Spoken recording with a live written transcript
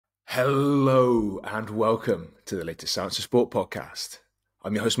Hello and welcome to the latest Science of Sport podcast.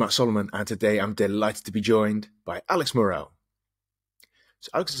 I'm your host, Matt Solomon, and today I'm delighted to be joined by Alex Morrell. So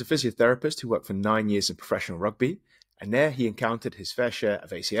Alex is a physiotherapist who worked for 9 years in professional rugby, and there he encountered his fair share of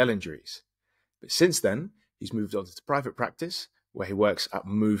ACL injuries. But since then, he's moved on to private practice, where he works at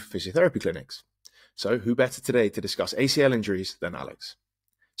Move Physiotherapy Clinics. So who better today to discuss ACL injuries than Alex?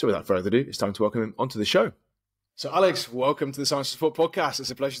 So without further ado, it's time to welcome him onto the show. So Alex, welcome to the Science of Sport podcast. It's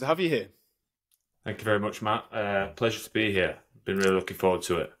a pleasure to have you here. Thank you very much, Matt. Pleasure to be here. Been really looking forward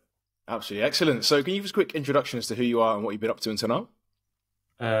to it. Absolutely excellent. So can you give us a quick introduction as to who you are and what you've been up to until now?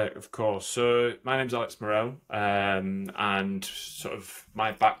 Of course. So my name's Alex Morrell, and sort of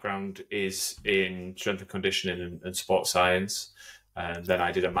my background is in strength and conditioning and sports science. And then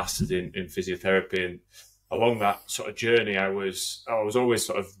I did a master's in physiotherapy, and along that sort of journey, I was always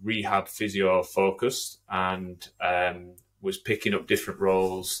sort of rehab physio focused, and was picking up different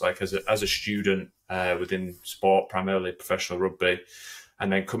roles, like as a student within sport, primarily professional rugby.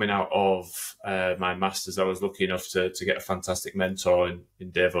 And then coming out of my masters, I was lucky enough to get a fantastic mentor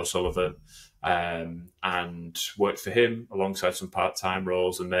in Dave O'Sullivan, and worked for him alongside some part-time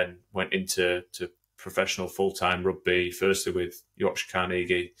roles, and then went into professional full-time rugby, firstly with Yorkshire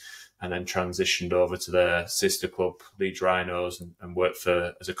Carnegie, and then transitioned over to their sister club, Leeds Rhinos, and worked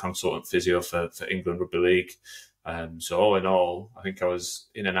as a consultant physio for England Rugby League. So all in all, I think I was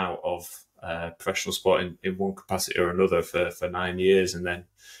in and out of professional sport in one capacity or another for 9 years. And then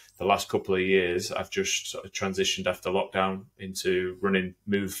the last couple of years, I've just sort of transitioned after lockdown into running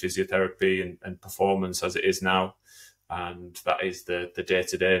Move Physiotherapy and performance as it is now. And that is the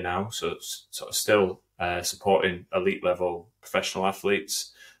day-to-day now. So it's sort of still supporting elite level professional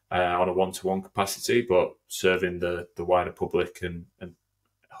athletes on a one-to-one capacity, but serving the wider public and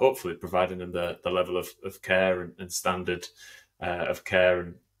hopefully providing them the level of care and standard of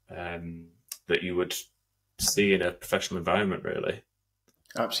care and that you would see in a professional environment, really.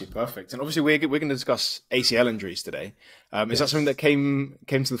 Absolutely perfect. And obviously we're going to discuss ACL injuries today. Is that something that came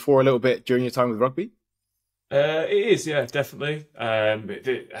to the fore a little bit during your time with rugby? It is, yeah, definitely.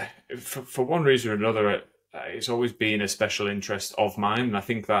 For one reason or another, it's always been a special interest of mine. And I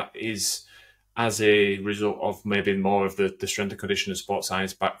think that is as a result of maybe more of the strength and conditioning and sports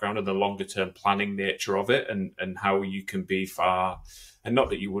science background and the longer term planning nature of it, and how you can be far, and not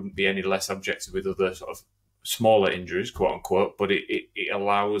that you wouldn't be any less objective with other sort of smaller injuries, quote unquote, but it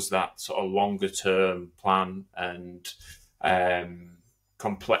allows that sort of longer term plan and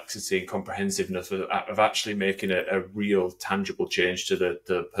complexity and comprehensiveness of actually making a real tangible change to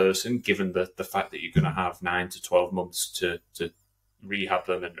the person, given the fact that you're going to have 9 to 12 months to rehab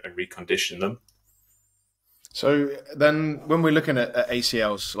them and recondition them. So then when we're looking at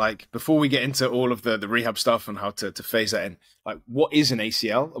ACLs, like before we get into all of the rehab stuff and how to phase that in, like what is an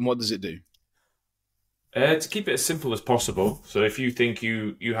ACL and what does it do? To keep it as simple as possible. So if you think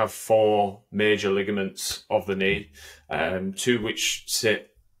you have 4 major ligaments of the knee, 2 which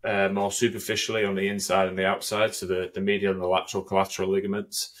sit more superficially on the inside and the outside, so the medial and the lateral collateral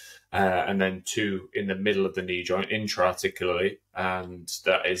ligaments, and then 2 in the middle of the knee joint intra-articularly, and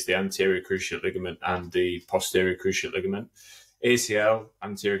that is the anterior cruciate ligament and the posterior cruciate ligament. ACL,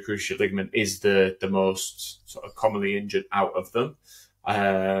 anterior cruciate ligament, is the most sort of commonly injured out of them.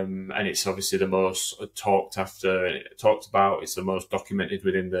 And it's obviously the most talked about. It's the most documented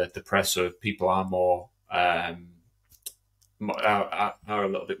within the press, so people are a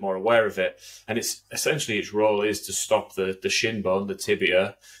little bit more aware of it. And it's essentially its role is to stop the shin bone, the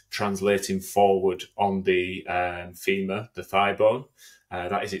tibia, translating forward on the femur, the thigh bone.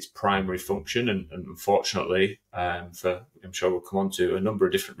 That is its primary function, and unfortunately, I'm sure we'll come on to a number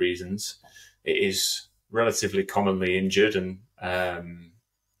of different reasons, it is relatively commonly injured, and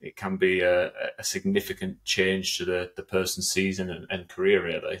it can be a significant change to the person's season and career,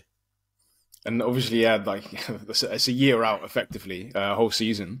 really. And obviously, yeah, like it's a year out effectively, a whole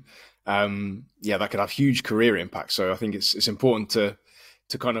season. That could have huge career impact. So I think it's important to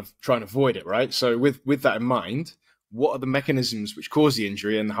kind of try and avoid it, right? So with that in mind, what are the mechanisms which cause the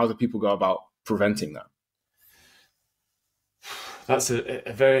injury, and how do people go about preventing that? That's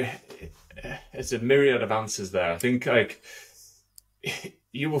it's a myriad of answers there. I think like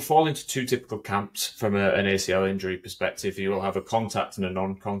you will fall into 2 typical camps from an ACL injury perspective. You will have a contact and a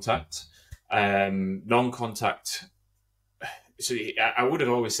non-contact. Non-contact. So I would have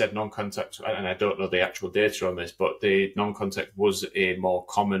always said non-contact, and I don't know the actual data on this, but the non-contact was a more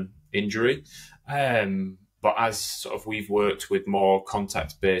common injury. But as sort of we've worked with more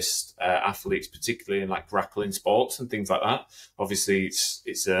contact-based athletes, particularly in like grappling sports and things like that, obviously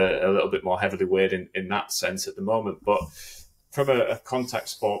it's a little bit more heavily weighed in that sense at the moment. But from a contact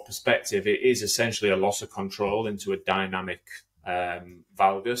sport perspective, it is essentially a loss of control into a dynamic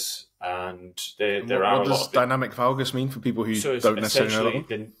valgus, and what does dynamic valgus mean for people who don't necessarily know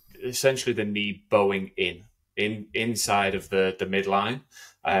that? Essentially the knee bowing inside of the midline.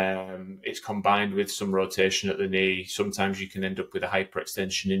 It's combined with some rotation at the knee. Sometimes you can end up with a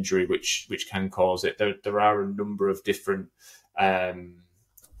hyperextension injury, which can cause it. There are a number of different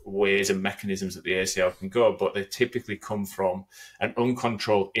ways and mechanisms that the ACL can go, but they typically come from an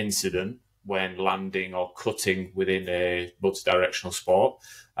uncontrolled incident when landing or cutting within a multi-directional sport.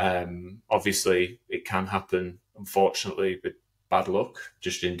 Obviously, it can happen, unfortunately, with bad luck,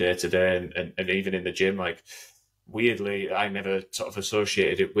 just in day-to-day and even in the gym. Like, weirdly, I never sort of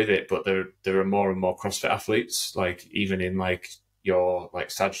associated it with it, but there are more and more CrossFit athletes, like even in like your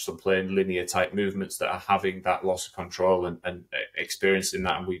like sagittal plane linear type movements, that are having that loss of control and experiencing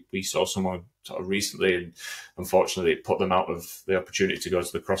that. And we saw someone sort of recently, and unfortunately it put them out of the opportunity to go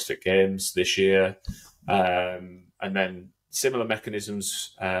to the CrossFit Games this year. And then similar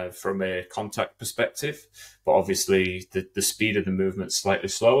mechanisms from a contact perspective, but obviously the speed of the movement is slightly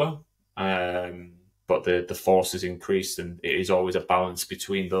slower, but the force is increased, and it is always a balance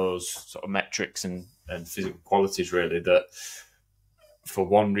between those sort of metrics and physical qualities, really, that for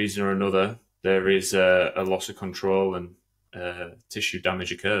one reason or another, there is a loss of control and tissue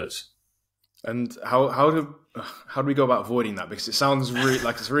damage occurs. And how do we go about avoiding that? Because it sounds really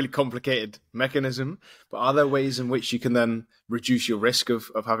like it's a really complicated mechanism, but are there ways in which you can then reduce your risk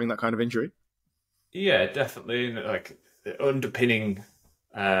of having that kind of injury? Yeah, definitely. Like, the underpinning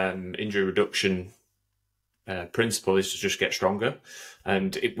injury reduction principle is to just get stronger,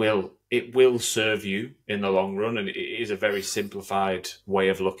 and it will serve you in the long run. And it is a very simplified way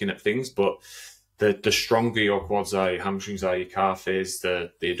of looking at things, but the stronger your quads are, your hamstrings are, your calf is, the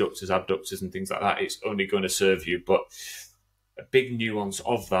adductors, abductors, and things like that, it's only going to serve you. But a big nuance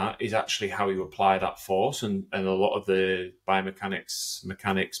of that is actually how you apply that force, and a lot of the biomechanics,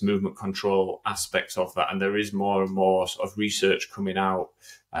 mechanics, movement control aspects of that. And there is more and more sort of research coming out,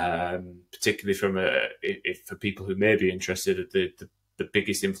 particularly from for people who may be interested. The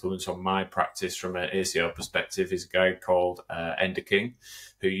biggest influence on my practice from an ACL perspective is a guy called Ender King,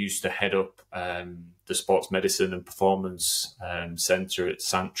 who used to head up the sports medicine and performance centre at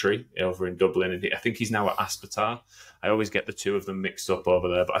Santry over in Dublin. And I think he's now at Aspetar. I always get the two of them mixed up over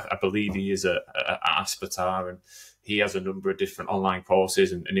there, but I believe he is at Aspetar, and he has a number of different online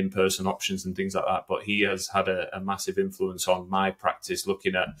courses and in-person options and things like that. But he has had a massive influence on my practice,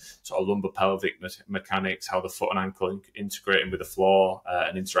 looking at sort of lumbar-pelvic mechanics, how the foot and ankle integrating with the floor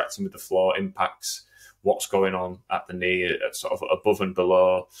and interacting with the floor impacts what's going on at the knee, at sort of above and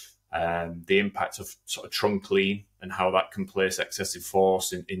below, the impact of sort of trunk lean and how that can place excessive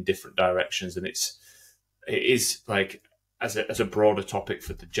force in different directions. And it is like, as a broader topic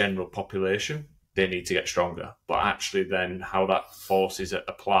for the general population, they need to get stronger. But actually then how that force is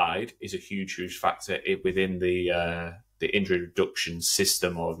applied is a huge, huge factor within the injury reduction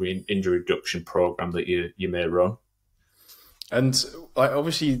system or injury reduction program that you may run. And like,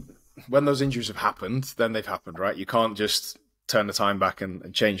 obviously, when those injuries have happened, then they've happened, right? You can't just turn the time back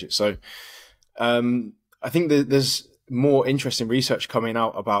and change it. So I think that there's more interesting research coming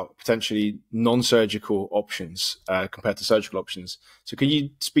out about potentially non-surgical options compared to surgical options. So can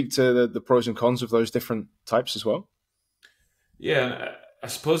you speak to the pros and cons of those different types as well? Yeah, I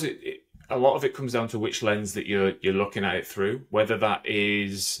suppose a lot of it comes down to which lens that you're looking at it through, whether that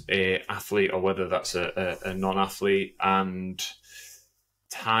is an athlete or whether that's a non-athlete, and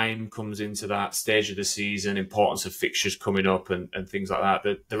time comes into that, stage of the season, importance of fixtures coming up and things like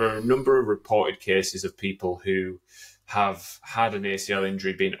that. There are a number of reported cases of people who have had an ACL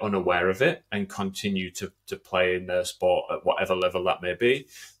injury, been unaware of it, and continue to play in their sport at whatever level that may be.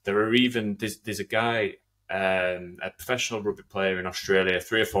 There are even, there's a guy, a professional rugby player in Australia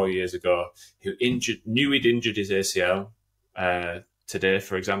 3 or 4 years ago, who knew he'd injured his ACL today,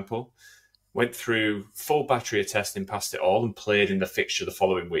 for example, went through full battery of testing, passed it all, and played in the fixture the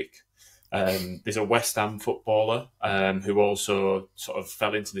following week. There's a West Ham footballer who also sort of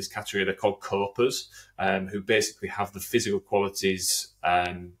fell into this category. They're called copers, who basically have the physical qualities,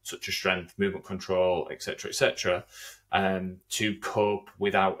 such as strength, movement control, etc., to cope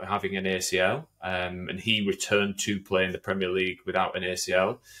without having an ACL. And he returned to play in the Premier League without an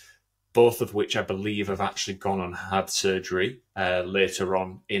ACL, both of which I believe have actually gone and had surgery later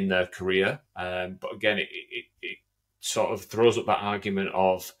on in their career. But again, it sort of throws up that argument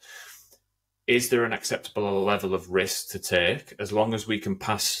of, is there an acceptable level of risk to take, as long as we can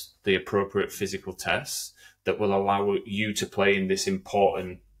pass the appropriate physical tests that will allow you to play in this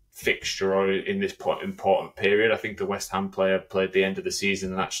important fixture or in this important period. I think the West Ham player played the end of the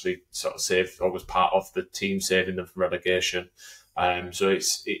season and actually sort of saved, or was part of the team saving them from relegation. So it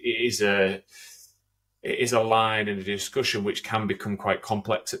is a line in a discussion which can become quite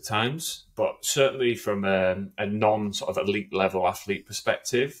complex at times, but certainly from a non sort of elite level athlete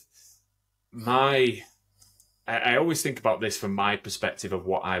perspective, I always think about this from my perspective of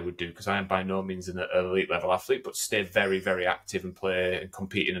what I would do, because I am by no means an elite level athlete, but stay very, very active and play and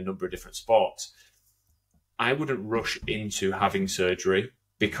compete in a number of different sports. I wouldn't rush into having surgery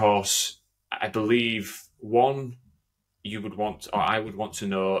because I believe, one, I would want to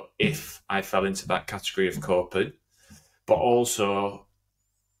know if I fell into that category of coping, but also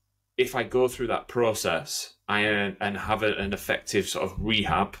if I go through that process and have an effective sort of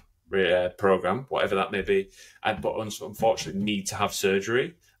rehab program, whatever that may be, but unfortunately need to have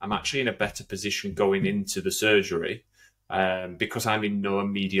surgery, I'm actually in a better position going into the surgery because I'm in no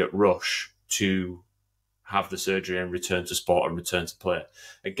immediate rush to have the surgery and return to sport and return to play.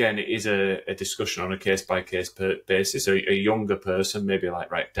 Again, it is a discussion on a case-by-case basis. So a younger person maybe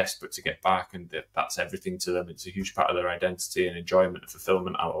desperate to get back, and that's everything to them. It's a huge part of their identity and enjoyment and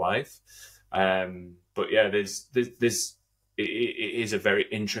fulfillment out of life. But yeah, it is a very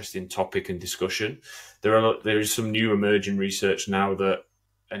interesting topic and discussion. There is some new emerging research now that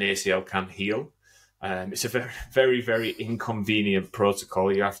an ACL can heal. It's a very, very, very inconvenient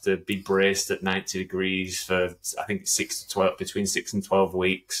protocol. You have to be braced at 90 degrees for, I think, between 6 and 12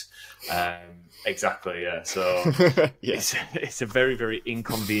 weeks. Exactly, yeah. So yeah. It's a very, very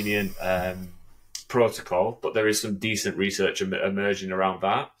inconvenient protocol, but there is some decent research emerging around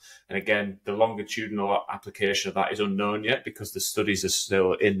that. And again, the longitudinal application of that is unknown yet because the studies are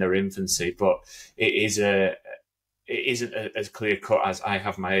still in their infancy, but it isn't as clear cut as I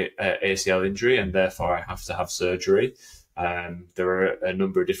have my ACL injury and therefore I have to have surgery. There are a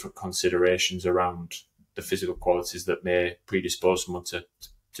number of different considerations around the physical qualities that may predispose someone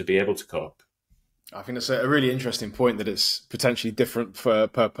to be able to cope. I think that's a really interesting point, that it's potentially different per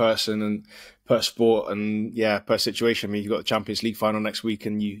person and per sport and per situation. I mean, you've got the Champions League final next week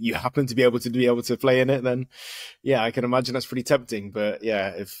and you happen to be able to play in it, then I can imagine that's pretty tempting. But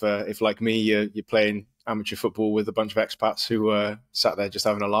if like me, you're playing amateur football with a bunch of expats who sat there just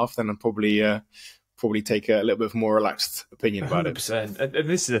having a laugh, then I'd probably take a little bit more relaxed opinion about 100%. it. And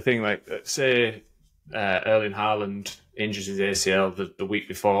this is the thing, like say Erling Haaland injures his ACL the week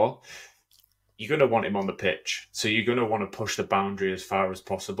before, you're going to want him on the pitch. So you're going to want to push the boundary as far as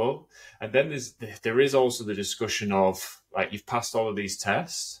possible. And then there is also the discussion of, like, you've passed all of these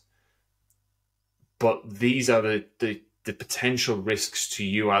tests, but these are the potential risks to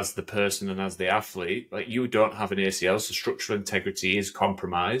you as the person and as the athlete. Like, you don't have an ACL, so structural integrity is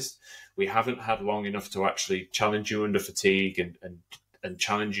compromised. We haven't had long enough to actually challenge you under fatigue and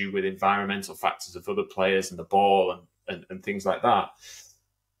challenge you with environmental factors of other players and the ball and things like that.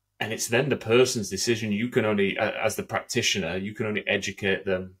 And it's then the person's decision. You can only, as the practitioner, you can only educate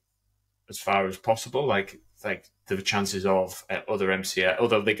them as far as possible. Like the chances of other MCL,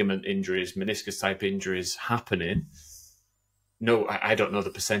 other ligament injuries, meniscus type injuries happening. No, I don't know the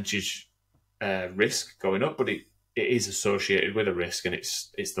percentage risk going up, but it is associated with a risk, and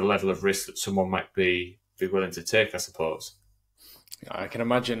it's the level of risk that someone might be willing to take, I suppose. I can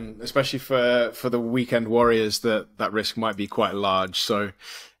imagine, especially for the weekend warriors, that risk might be quite large. So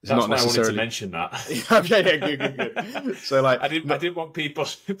that's not necessarily. I wanted to mention that. Okay, good. So I didn't want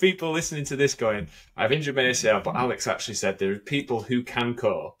people listening to this going, I've injured my ACL, but Alex actually said there are people who can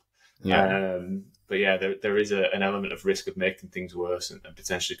cope. Yeah. But there is an element of risk of making things worse and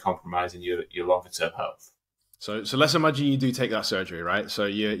potentially compromising your longer term health. So let's imagine you do take that surgery, right? So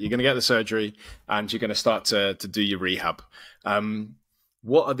you're going to get the surgery and you're going to start to do your rehab.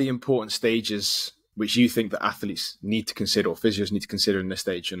 What are the important stages which you think that athletes need to consider or physios need to consider in this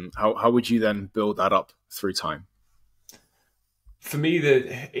stage? And how would you then build that up through time? For me,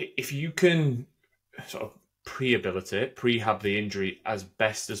 if you can sort of prehab the injury as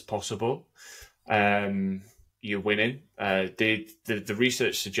best as possible, you're winning. The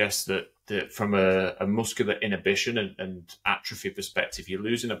research suggests that from a muscular inhibition and atrophy perspective, you're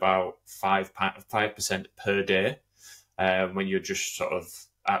losing about 5% per day when you're just sort of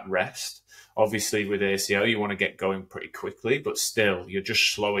at rest. Obviously, with ACL, you want to get going pretty quickly, but still, you're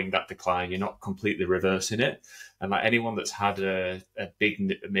just slowing that decline. You're not completely reversing it. And like anyone that's had a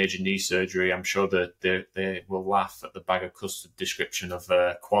major knee surgery, I'm sure that they will laugh at the bag of custard description of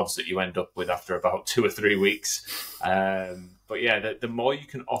quads that you end up with after about 2 or 3 weeks. But yeah, the more you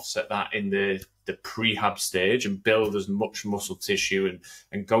can offset that in the prehab stage and build as much muscle tissue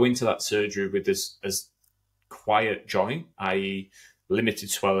and go into that surgery with as quiet joint, i.e., limited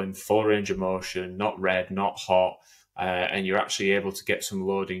swelling, full range of motion, not red, not hot, and you're actually able to get some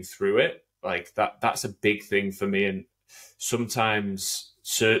loading through it. Like that's a big thing for me. And sometimes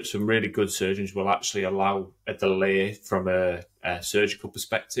some really good surgeons will actually allow a delay from a surgical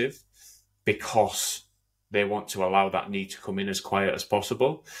perspective because they want to allow that knee to come in as quiet as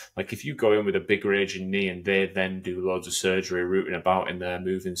possible. Like if you go in with a big raging knee and they then do loads of surgery, rooting about in there,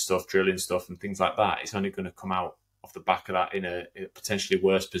 moving stuff, drilling stuff and things like that, it's only going to come out off the back of that in a potentially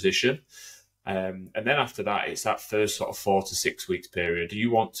worse position. And then after that, it's that first sort of 4 to 6 weeks period.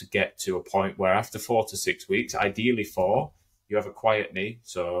 You want to get to a point where after 4 to 6 weeks, ideally 4, you have a quiet knee.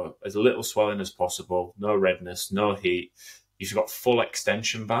 So as little swelling as possible, no redness, no heat. You've got full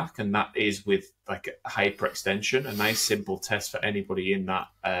extension back, and that is with like a hyperextension. A nice simple test for anybody in that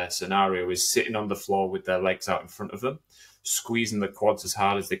scenario is sitting on the floor with their legs out in front of them, squeezing the quads as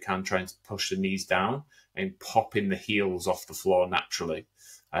hard as they can, trying to push the knees down and popping the heels off the floor naturally.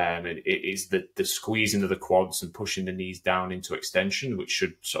 It is the squeezing of the quads and pushing the knees down into extension, which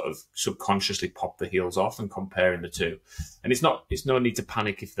should sort of subconsciously pop the heels off, and comparing the two. And it's no need to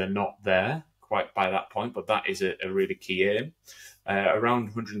panic if they're not there quite by that point, but that is a really key aim. Around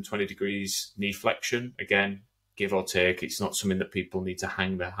 120 degrees knee flexion, again, give or take. It's not something that people need to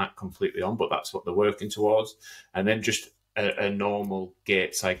hang their hat completely on, but that's what they're working towards. And then just a normal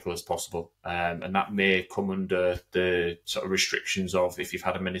gait cycle as possible. And that may come under the sort of restrictions of if you've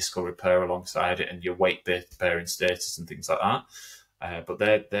had a meniscal repair alongside it and your weight-bearing status and things like that. But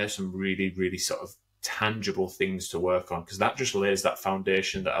there's some really, really sort of tangible things to work on, because that just lays that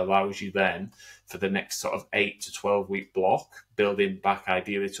foundation that allows you then for the next sort of 8 to 12 week block, building back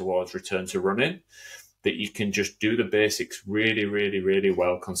ideally towards return to running, that you can just do the basics really, really, really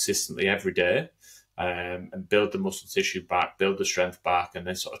well consistently every day, and build the muscle tissue back, build the strength back, and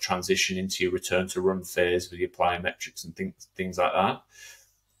then sort of transition into your return to run phase with your plyometrics and things like that.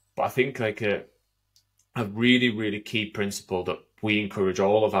 But I think like a really, really key principle that we encourage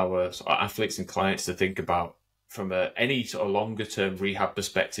all of our sort of athletes and clients to think about from any sort of longer term rehab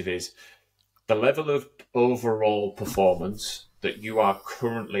perspective is the level of overall performance that you are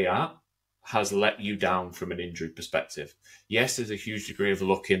currently at has let you down from an injury perspective. Yes, there's a huge degree of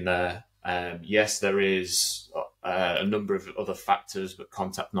luck in there. Yes, there is a number of other factors, but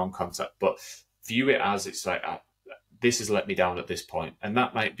contact, non-contact, but view it as it's like, this has let me down at this point. And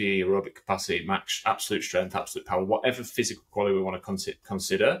that might be aerobic capacity, max, absolute strength, absolute power, whatever physical quality we want to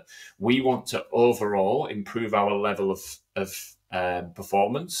consider. We want to overall improve our level of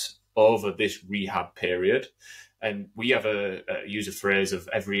performance over this rehab period. And we have use a phrase of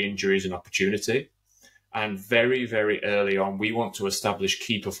every injury is an opportunity. And very, very early on, we want to establish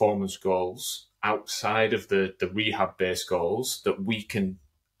key performance goals outside of the rehab-based goals that we can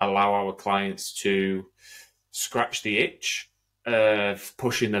allow our clients to scratch the itch of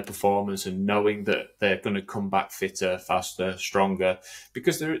pushing their performance and knowing that they're going to come back fitter, faster, stronger.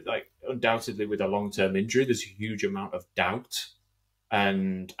 Because they're like undoubtedly with a long-term injury, there's a huge amount of doubt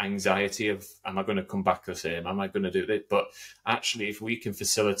and anxiety of, am I going to come back the same? Am I going to do this? But actually, if we can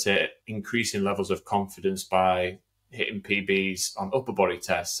facilitate increasing levels of confidence by hitting PBs on upper body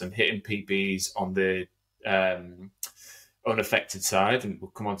tests and hitting PBs on the unaffected side, and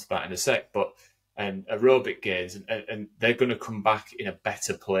we'll come on to that in a sec, but aerobic gains, and they're going to come back in a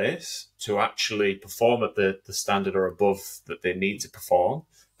better place to actually perform at the standard or above that they need to perform.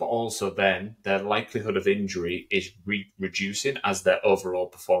 But also then their likelihood of injury is reducing as their overall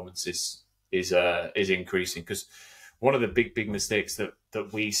performance is increasing. Because one of the big mistakes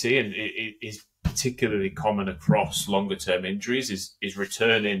that we see, and it is particularly common across longer term injuries, is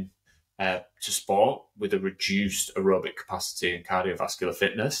returning to sport with a reduced aerobic capacity and cardiovascular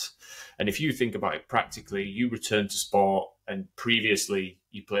fitness. And if you think about it practically, you return to sport and previously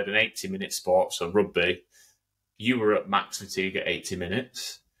you played an 80-minute sport, so rugby, you were at max fatigue at 80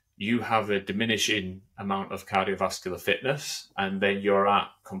 minutes. You have a diminishing amount of cardiovascular fitness, and then you're at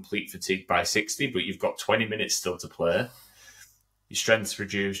complete fatigue by 60, but you've got 20 minutes still to play. Your strength's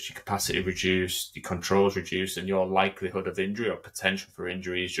reduced, your capacity reduced, your control's reduced, and your likelihood of injury or potential for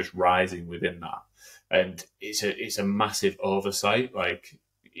injury is just rising within that. And it's a massive oversight. Like,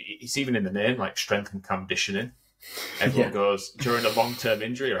 it's even in the name, like strength and conditioning. Everyone goes, during a long-term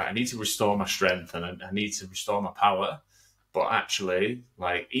injury, right, I need to restore my strength and I need to restore my power. But actually,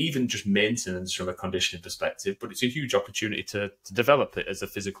 like, even just maintenance from a conditioning perspective, but it's a huge opportunity to develop it as a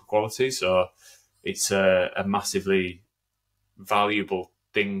physical quality. So it's a massively valuable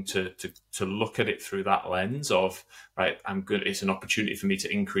thing to look at it through that lens of, right, I'm good. It's an opportunity for me to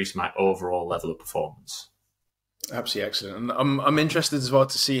increase my overall level of performance. Absolutely excellent. And I'm interested as well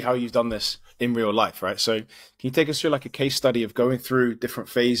to see how you've done this in real life, right? So can you take us through like a case study of going through different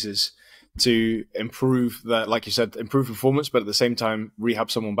phases to improve that, like you said, improve performance, but at the same time,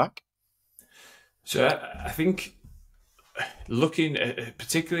 rehab someone back? So I think looking at,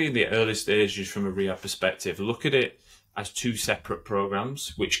 particularly in the early stages from a rehab perspective, look at it as two separate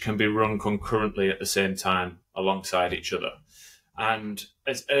programs, which can be run concurrently at the same time alongside each other. And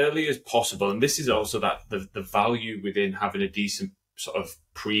as early as possible, and this is also that the value within having a decent sort of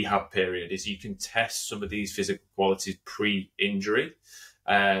prehab period is you can test some of these physical qualities pre-injury,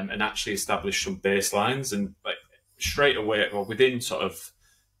 and actually establish some baselines, and like straight away, or within sort of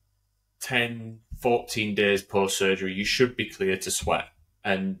 10, 14 days post-surgery, you should be clear to sweat,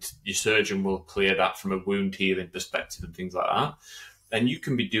 and your surgeon will clear that from a wound healing perspective and things like that. And you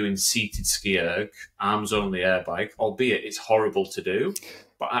can be doing seated ski erg, arms only air bike, albeit it's horrible to do,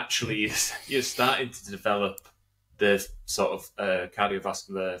 but actually you're starting to develop the sort of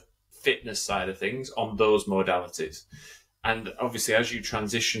cardiovascular fitness side of things on those modalities. And obviously, as you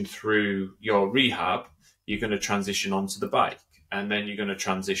transition through your rehab, you're going to transition onto the bike, and then you're going to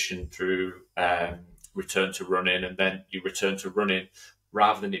transition through return to running, and then you return to running.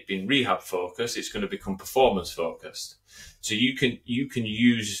 Rather than it being rehab focused, it's going to become performance focused. So you can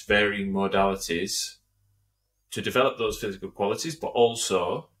use varying modalities to develop those physical qualities, but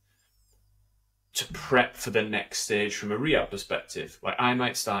also to prep for the next stage from a rehab perspective. Like I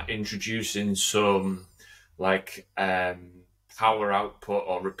might start introducing some like power output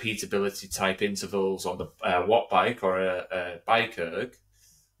or repeatability type intervals on the watt bike or a bike erg,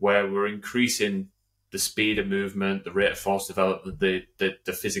 where we're increasing the speed of movement, the rate of force development,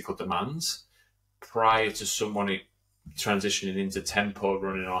 the physical demands prior to someone transitioning into tempo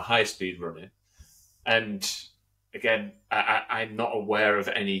running or high speed running. And again, I'm not aware of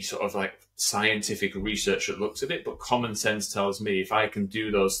any sort of like scientific research that looks at it, but common sense tells me if I can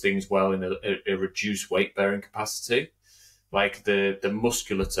do those things well in a reduced weight bearing capacity, like the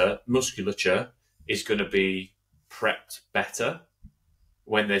musculature is going to be prepped better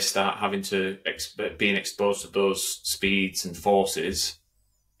when they start having to being exposed to those speeds and forces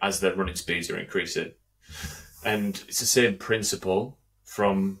as their running speeds are increasing. And it's the same principle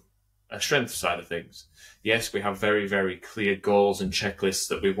from a strength side of things. Yes, we have very, very clear goals and checklists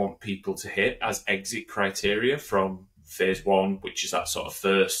that we want people to hit as exit criteria from phase one, which is that sort of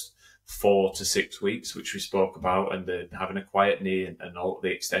first 4 to 6 weeks, which we spoke about, and the having a quiet knee and all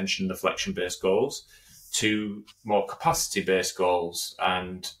the extension, the flexion-based goals, to more capacity-based goals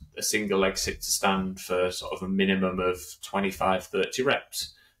and a single leg sit to stand for sort of a minimum of 25, 30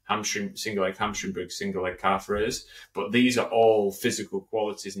 reps. Single leg hamstring bridge, single leg calf raise. But these are all physical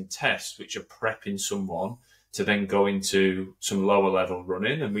qualities and tests which are prepping someone to then go into some lower level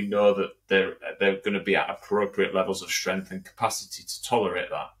running. And we know that they're going to be at appropriate levels of strength and capacity to tolerate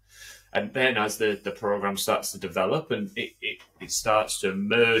that. And then as the program starts to develop and it starts to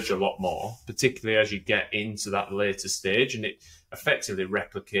emerge a lot more, particularly as you get into that later stage, and it effectively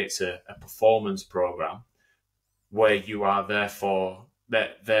replicates a performance program where you are therefore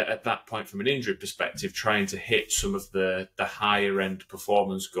they're at that point from an injury perspective trying to hit some of the higher end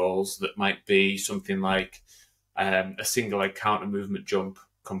performance goals that might be something like a single leg counter movement jump,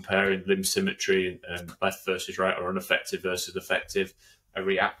 comparing limb symmetry and left versus right, or ineffective versus effective, a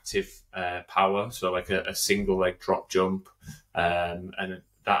reactive power, so like a single leg drop jump, and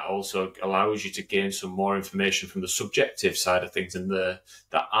that also allows you to gain some more information from the subjective side of things and the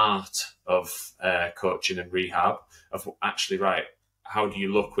art of coaching and rehab of actually, right, how do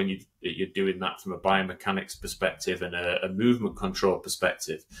you look when you're doing that from a biomechanics perspective and a movement control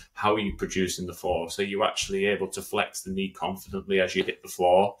perspective? How are you producing the force? Are you actually able to flex the knee confidently as you hit the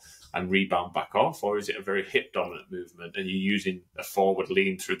floor and rebound back off? Or is it a very hip dominant movement and you're using a forward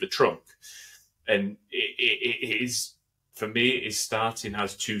lean through the trunk? And it is, for me, it is starting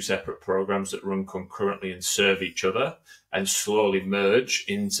as two separate programs that run concurrently and serve each other and slowly merge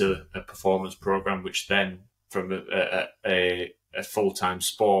into a performance program, which then from a full-time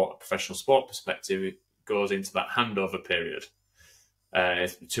sport, a professional sport perspective, it goes into that handover period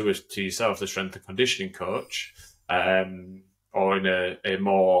to yourself, the strength and conditioning coach, or in a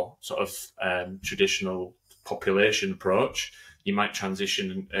more sort of traditional population approach. You might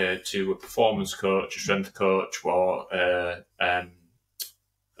transition to a performance coach, a strength coach, or a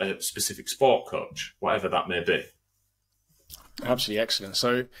specific sport coach, whatever that may be. Absolutely excellent.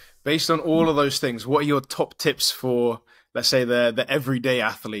 So based on all of those things, what are your top tips for, let's say, the everyday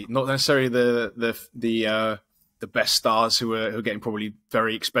athlete, not necessarily the best stars who are getting probably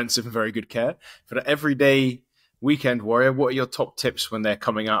very expensive and very good care, for the everyday weekend warrior? What are your top tips when they're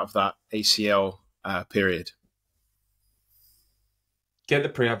coming out of that ACL period? Get the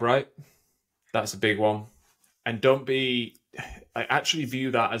prehab right. That's a big one. And don't be... I actually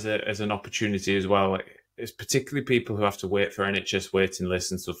view that as an opportunity as well. Like, it's particularly people who have to wait for NHS waiting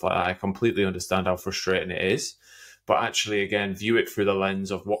lists and stuff like that. I completely understand how frustrating it is. But actually, again, view it through the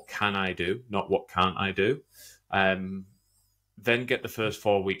lens of what can I do, not what can't I do. Then get the first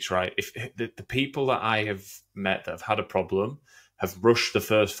 4 weeks right. If the people that I have met that have had a problem have rushed the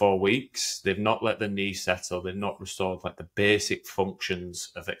first 4 weeks, they've not let the knee settle, they've not restored like the basic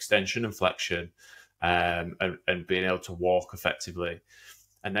functions of extension and flexion, and being able to walk effectively.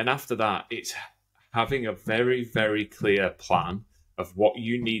 And then after that, it's having a very, very clear plan of what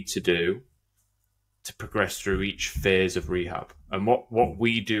you need to do to progress through each phase of rehab. And what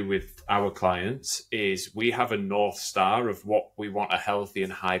we do with our clients is we have a North Star of what we want a healthy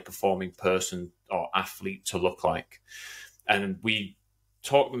and high-performing person or athlete to look like. And we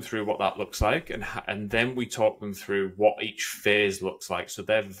talk them through what that looks like, and then we talk them through what each phase looks like. So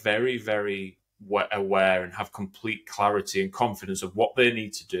they're very, very aware and have complete clarity and confidence of what they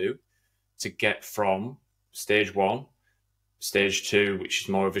need to do to get from stage 1, stage 2, which is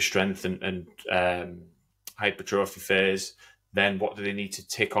more of a strength and hypertrophy phase. Then what do they need to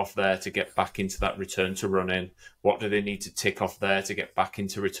tick off there to get back into that return to running? What do they need to tick off there to get back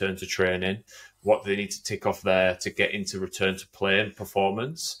into return to training? What do they need to tick off there to get into return to play and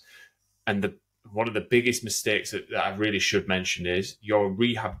performance? And one of the biggest mistakes that I really should mention is your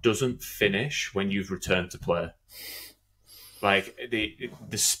rehab doesn't finish when you've returned to play. Like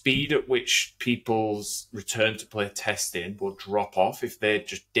the speed at which people's return to play testing will drop off if they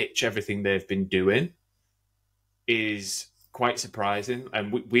just ditch everything they've been doing is quite surprising.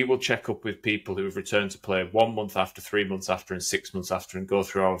 And we will check up with people who have returned to play 1 month after, 3 months after, and 6 months after, and go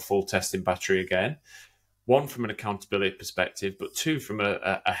through our full testing battery again. 1, from an accountability perspective, but 2, from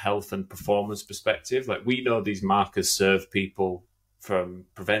a health and performance perspective. Like, we know these markers serve people from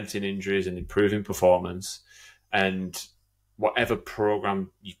preventing injuries and improving performance, and whatever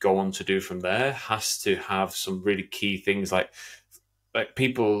program you go on to do from there has to have some really key things like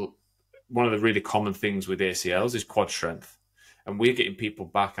people. One of the really common things with ACLs is quad strength, and we're getting people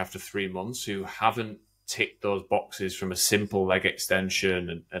back after 3 months who haven't ticked those boxes from a simple leg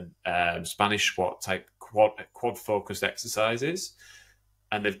extension and Spanish squat type quad focused exercises,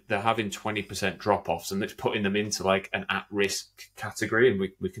 and they're having 20% drop offs, and it's putting them into like an at risk category. And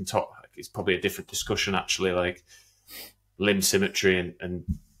we can talk. It's probably a different discussion actually, like limb symmetry and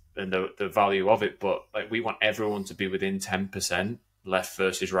the value of it. But like, we want everyone to be within 10% left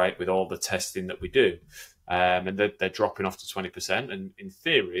versus right with all the testing that we do. And they're dropping off to 20%. And in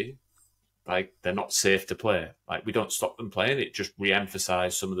theory, like, they're not safe to play. Like, we don't stop them playing. It just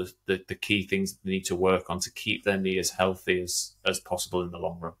re-emphasise some of the key things they need to work on to keep their knee as healthy as possible in the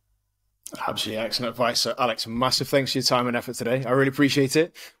long run. Absolutely excellent advice. So, Alex, massive thanks for your time and effort today. I really appreciate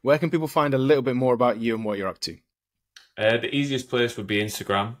it. Where can people find a little bit more about you and what you're up to? The easiest place would be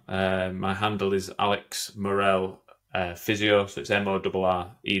Instagram. My handle is Alex Morrell Physio, so it's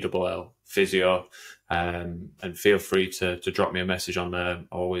MORRELL Physio. And feel free to drop me a message on there.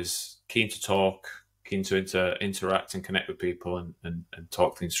 Always keen to talk, keen to interact and connect with people and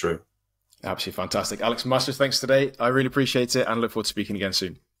talk things through. Absolutely fantastic. Alex, massive thanks today. I really appreciate it and look forward to speaking again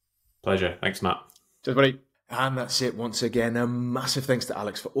soon. Pleasure. Thanks, Matt. Cheers, buddy. And that's it once again. A massive thanks to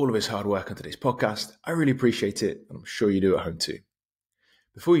Alex for all of his hard work on today's podcast. I really appreciate it, and I'm sure you do at home too.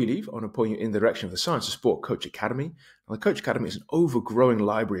 Before you leave, I want to point you in the direction of the Science of Sport Coach Academy. And the Coach Academy is an overgrowing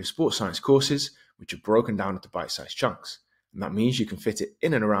library of sports science courses which are broken down into bite-sized chunks. And that means you can fit it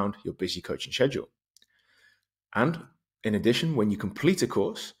in and around your busy coaching schedule. And in addition, when you complete a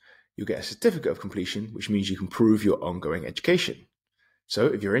course, you'll get a certificate of completion, which means you can prove your ongoing education. So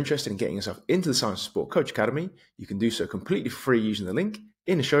if you're interested in getting yourself into the Science of Sport Coach Academy, you can do so completely free using the link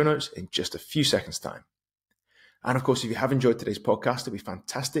in the show notes in just a few seconds' time. And of course, if you have enjoyed today's podcast, it'd be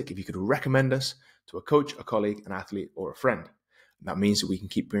fantastic if you could recommend us to a coach, a colleague, an athlete, or a friend. And that means that we can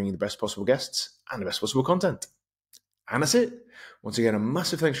keep bringing the best possible guests and the best possible content. And that's it. Once again, a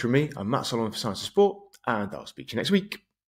massive thanks from me. I'm Matt Solomon for Science of Sport, and I'll speak to you next week.